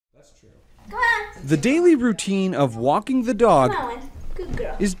Come on. The daily routine of walking the dog Come on. Good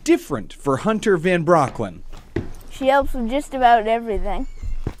girl. is different for Hunter VanBrocklin. She helps with just about everything.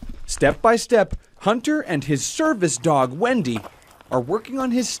 Step by step, Hunter and his service dog, Wendy, are working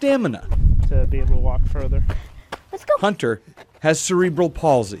on his stamina. To be able to walk further. Let's go. Hunter has cerebral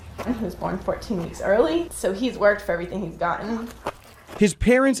palsy. And he was born 14 weeks early, so he's worked for everything he's gotten. His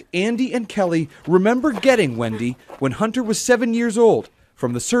parents, Andy and Kelly, remember getting Wendy when Hunter was 7 years old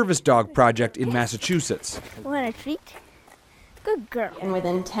from the Service Dog Project in Massachusetts. Want a treat? Good girl. And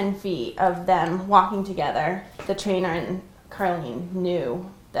within 10 feet of them walking together, the trainer and Carlene knew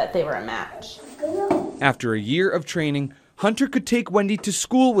that they were a match. After a year of training, Hunter could take Wendy to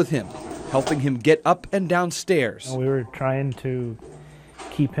school with him, helping him get up and down stairs. We were trying to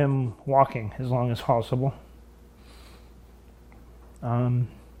keep him walking as long as possible.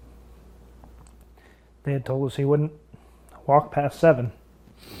 They had told us he wouldn't walk past 7.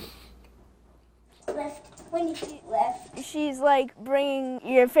 Left. Wendy, left. She's like bringing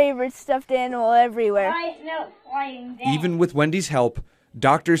your favorite stuffed animal everywhere. Right, no, lying down. Even with Wendy's help,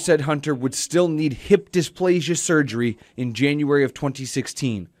 doctors said Hunter would still need hip dysplasia surgery in January of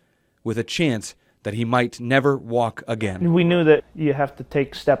 2016, with a chance that he might never walk again. We knew that you have to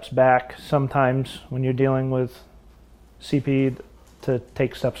take steps back sometimes when you're dealing with CP to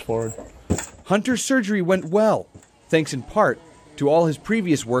take steps forward. Hunter's surgery went well, thanks in part to all his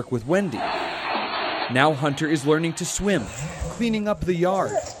previous work with Wendy. Now Hunter is learning to swim, cleaning up the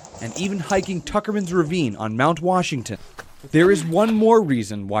yard, and even hiking Tuckerman's Ravine on Mount Washington. There is one more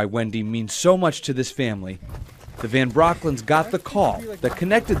reason why Wendy means so much to this family. The VanBrocklins got the call that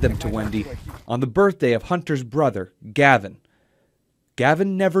connected them to Wendy on the birthday of Hunter's brother, Gavin.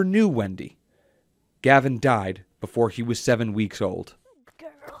 Gavin never knew Wendy. Gavin died before he was 7 weeks old.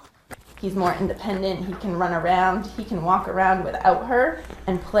 He's more independent, he can run around, he can walk around without her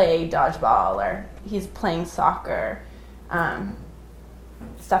and play dodgeball, or he's playing soccer,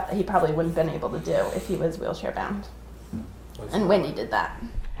 stuff that he probably wouldn't have been able to do if he was wheelchair bound. And Wendy did that.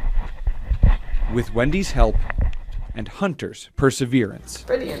 With Wendy's help and Hunter's perseverance.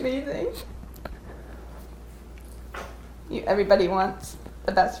 Pretty amazing. Everybody wants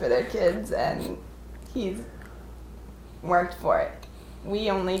the best for their kids, and he's worked for it.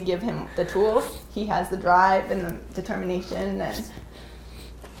 We only give him the tools. He has the drive and the determination, and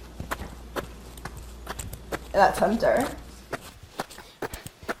that's Hunter.